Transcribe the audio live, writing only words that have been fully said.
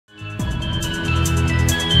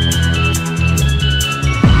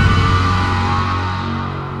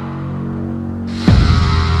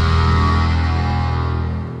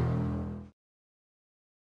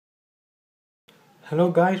Hello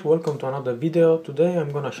guys, welcome to another video. Today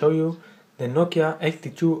I'm gonna show you the Nokia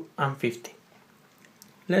 8250.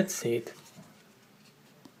 Let's see it.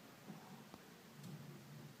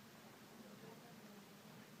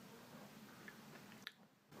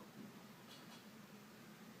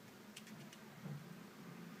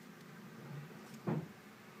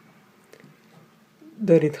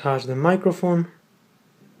 There it has the microphone,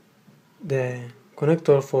 the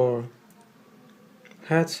connector for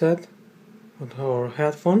headset or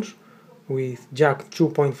headphones with jack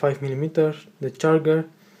 2.5mm, the charger,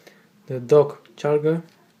 the dock charger.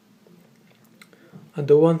 At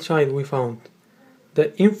the one side we found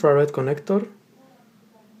the infrared connector,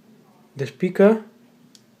 the speaker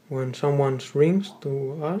when someone rings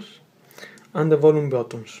to us, and the volume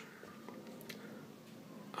buttons.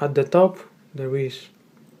 At the top there is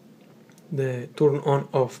the turn on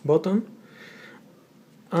off button,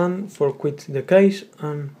 and for quit the case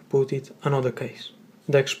and put it another case,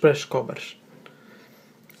 the express covers.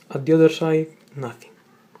 At the other side, nothing.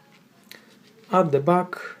 At the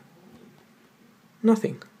back,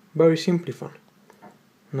 nothing, very simple fun.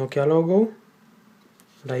 Nokia logo,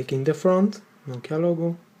 like in the front, Nokia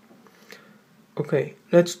logo. Okay,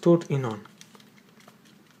 let's turn it on.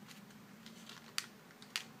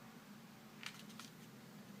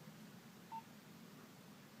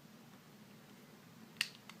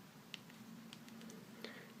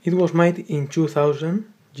 It was made in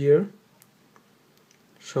 2000 year,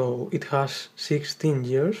 so it has 16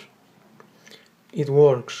 years. It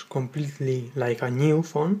works completely like a new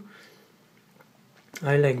phone.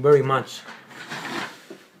 I like very much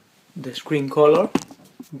the screen color,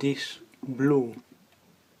 this blue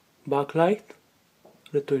backlight,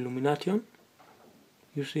 retroillumination,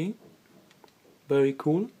 you see, very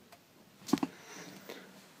cool.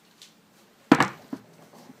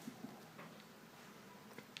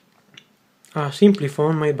 A simple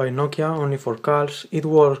phone made by Nokia only for calls. It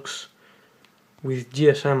works with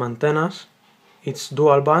GSM antennas. It's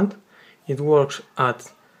dual band. It works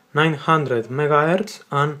at 900 MHz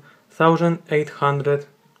and 1800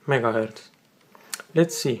 MHz.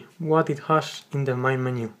 Let's see what it has in the main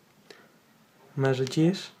menu.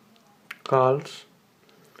 Messages, calls,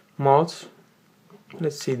 modes.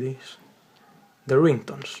 Let's see this. The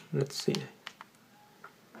ringtones. Let's see.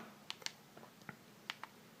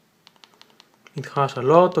 It has a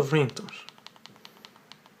lot of ringtones.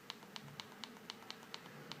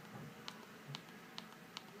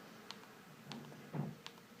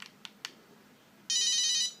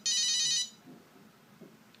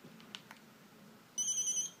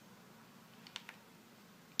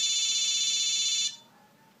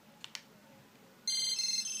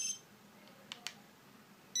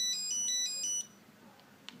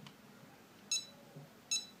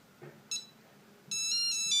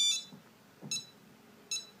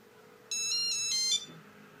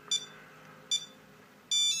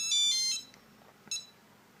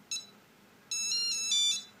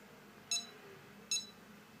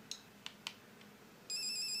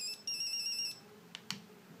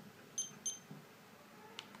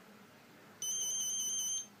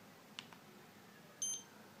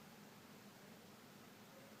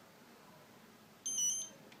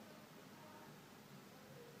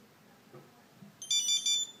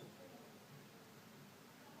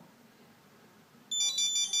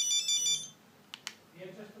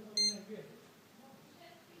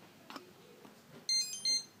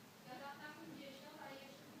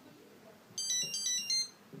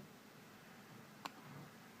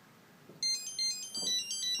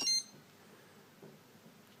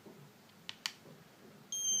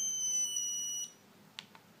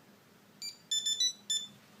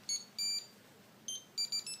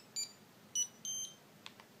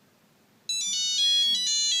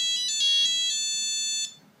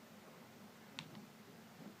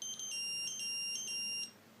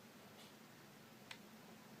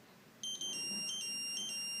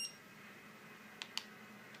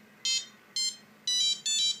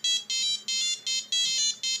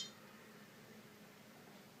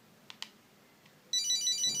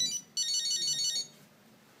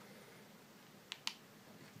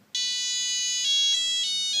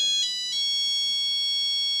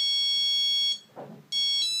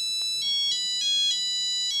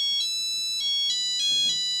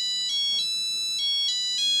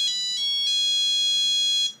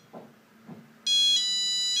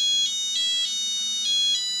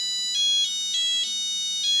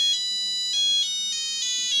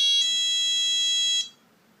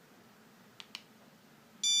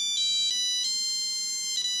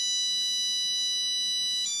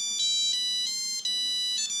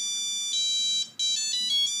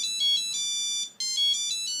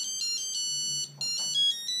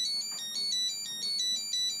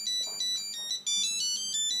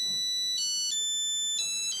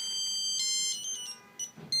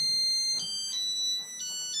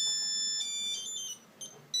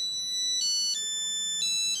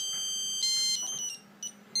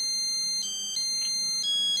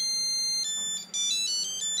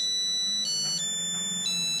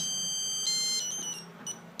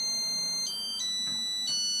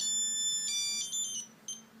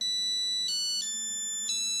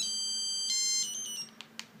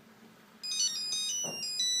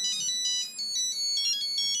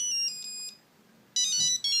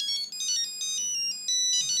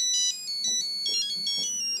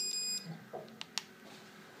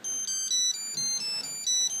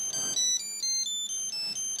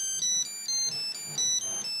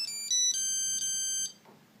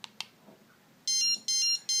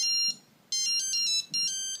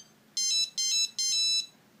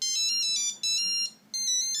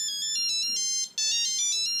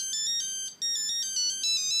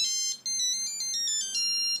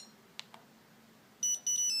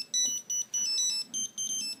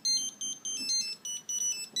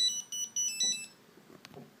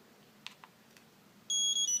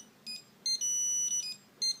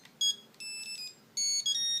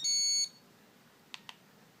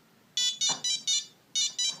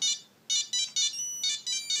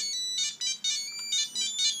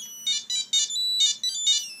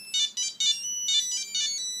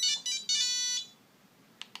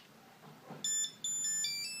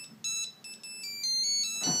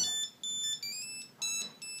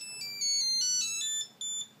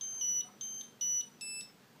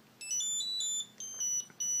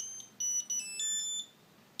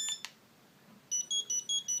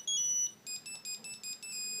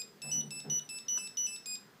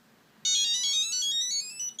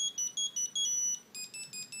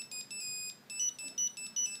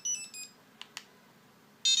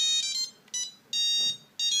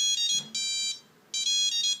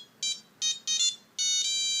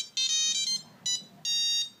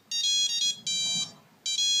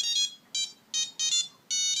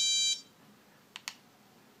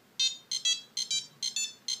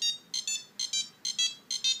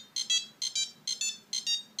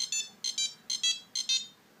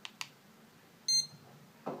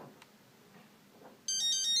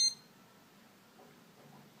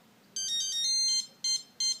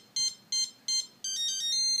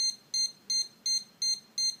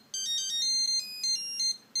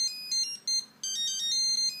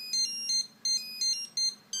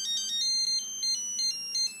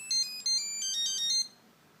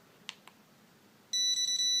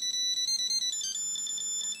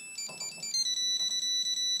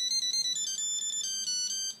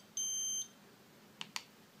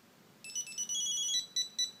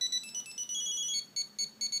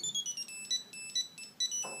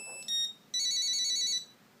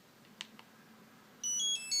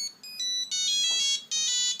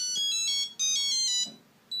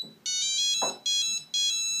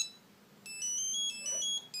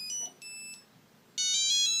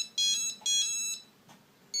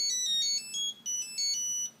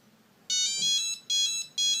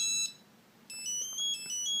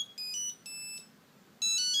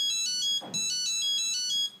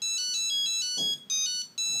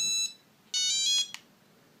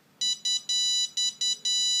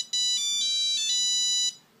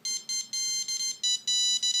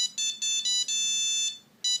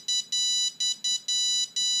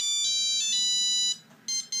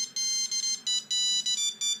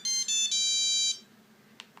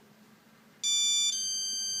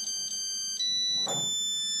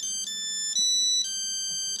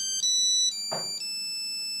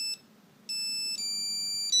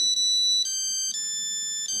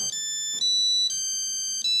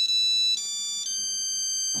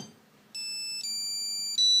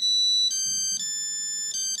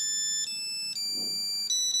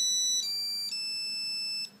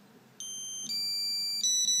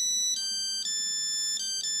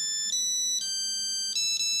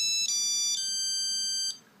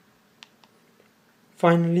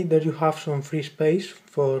 Finally, there you have some free space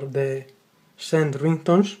for the send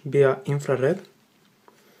ringtones via infrared.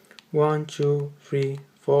 1, 2, 3,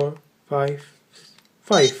 4, 5,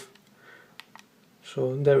 5.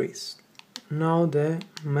 So there is. Now the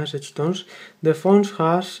message tones. The phone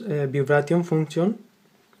has a vibration function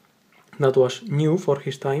that was new for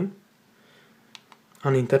his time.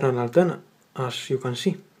 An internal antenna, as you can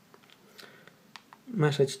see.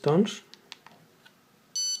 Message tones.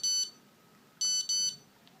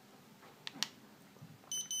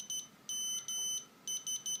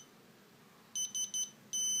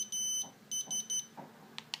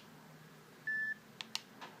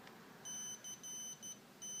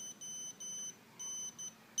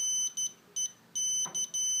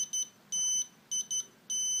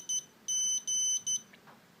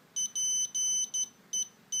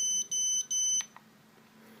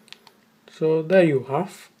 So there you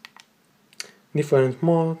have different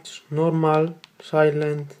modes: normal,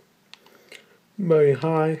 silent, very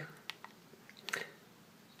high.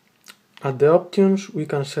 At the options we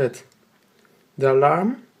can set the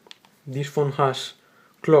alarm. This phone has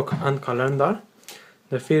clock and calendar.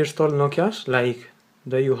 The first old Nokias, like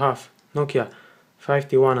there you have Nokia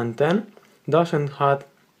 51 and 10, doesn't have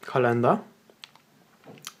calendar.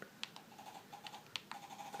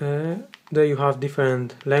 There you have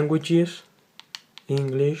different languages: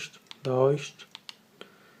 English, Deutsch.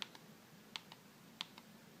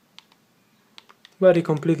 Very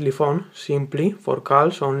completely phone, simply for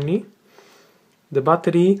calls only. The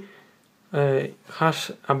battery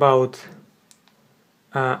has about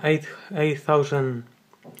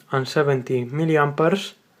 8070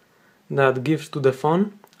 milliamperes that gives to the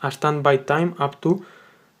phone a standby time up to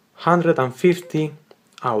 150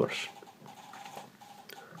 hours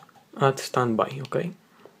at standby.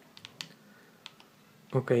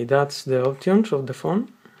 Okay, that's the options of the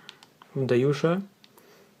phone, of the user,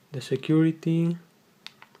 the security,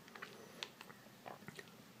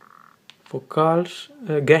 for calls,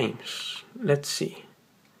 games. Let's see.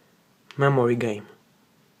 Memory game.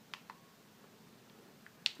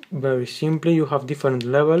 Very simply, you have different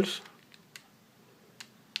levels.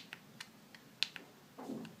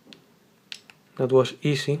 That was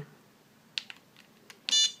easy.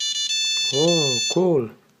 Oh, cool.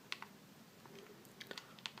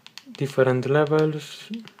 Different levels,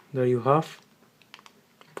 there you have,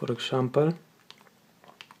 for example.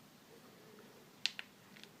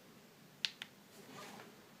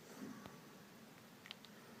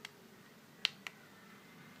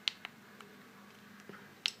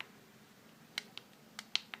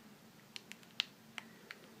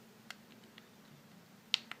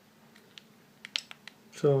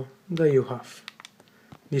 So there you have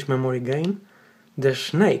this memory game. The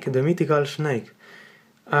snake, the mythical snake.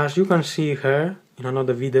 As you can see here in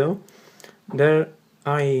another video, there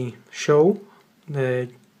I show the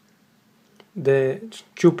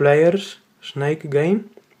two players snake game,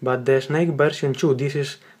 but the snake version 2. This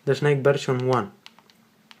is the snake version 1.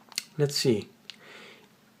 Let's see.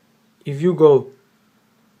 If you go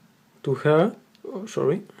to here,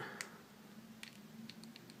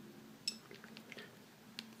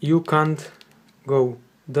 you can't go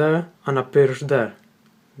there and appears there.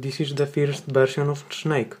 This is the first version of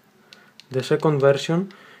snake. The second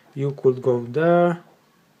version, you could go there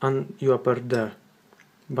and you appear there,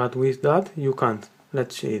 but with that you can't.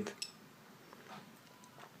 Let's see it.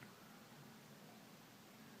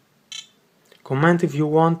 Comment if you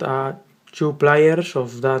want 2 players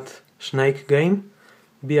of that snake game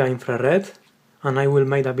via infrared and I will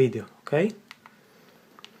make a video, okay?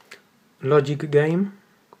 Logic game.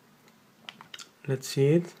 Let's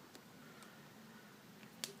see it.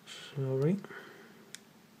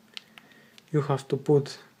 You have to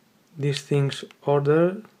put these things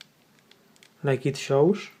order like it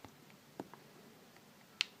shows.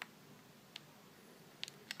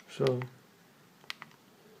 So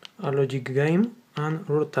a logic game and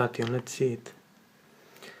rotation. Let's see it.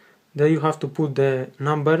 There you have to put the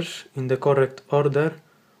numbers in the correct order: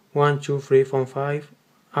 1, 2, 3, 4, 5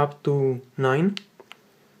 up to 9,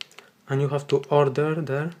 and you have to order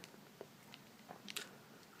there.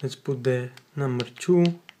 Let's put the number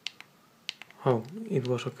 2. Oh, it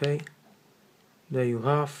was okay. There you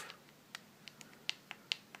have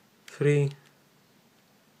 3.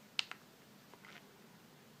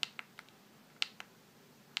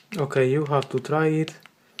 Okay, you have to try it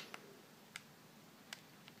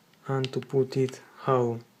and to put it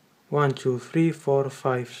how 1, 2, 3, 4,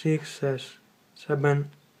 5, 6, 7,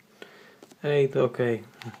 8. Okay,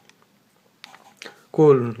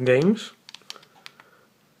 cool games.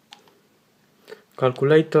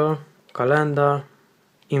 Calculator, calendar,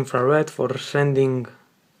 infrared for sending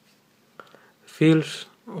fields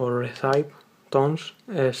or receive tones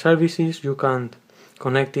services. You can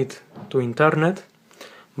connect it to internet,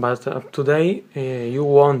 but today you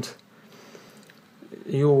won't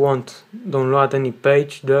download any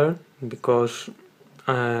page there, because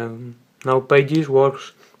now Pages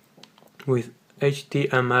works with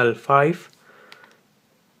HTML5,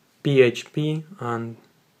 PHP, and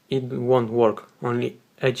it won't work only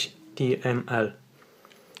HTML,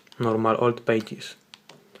 normal old Pages.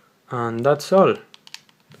 And that's all.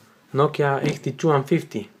 Nokia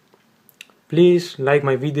 8250. Please like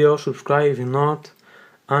my video, subscribe if not,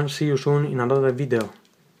 and see you soon in another video.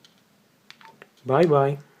 Bye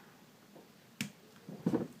bye.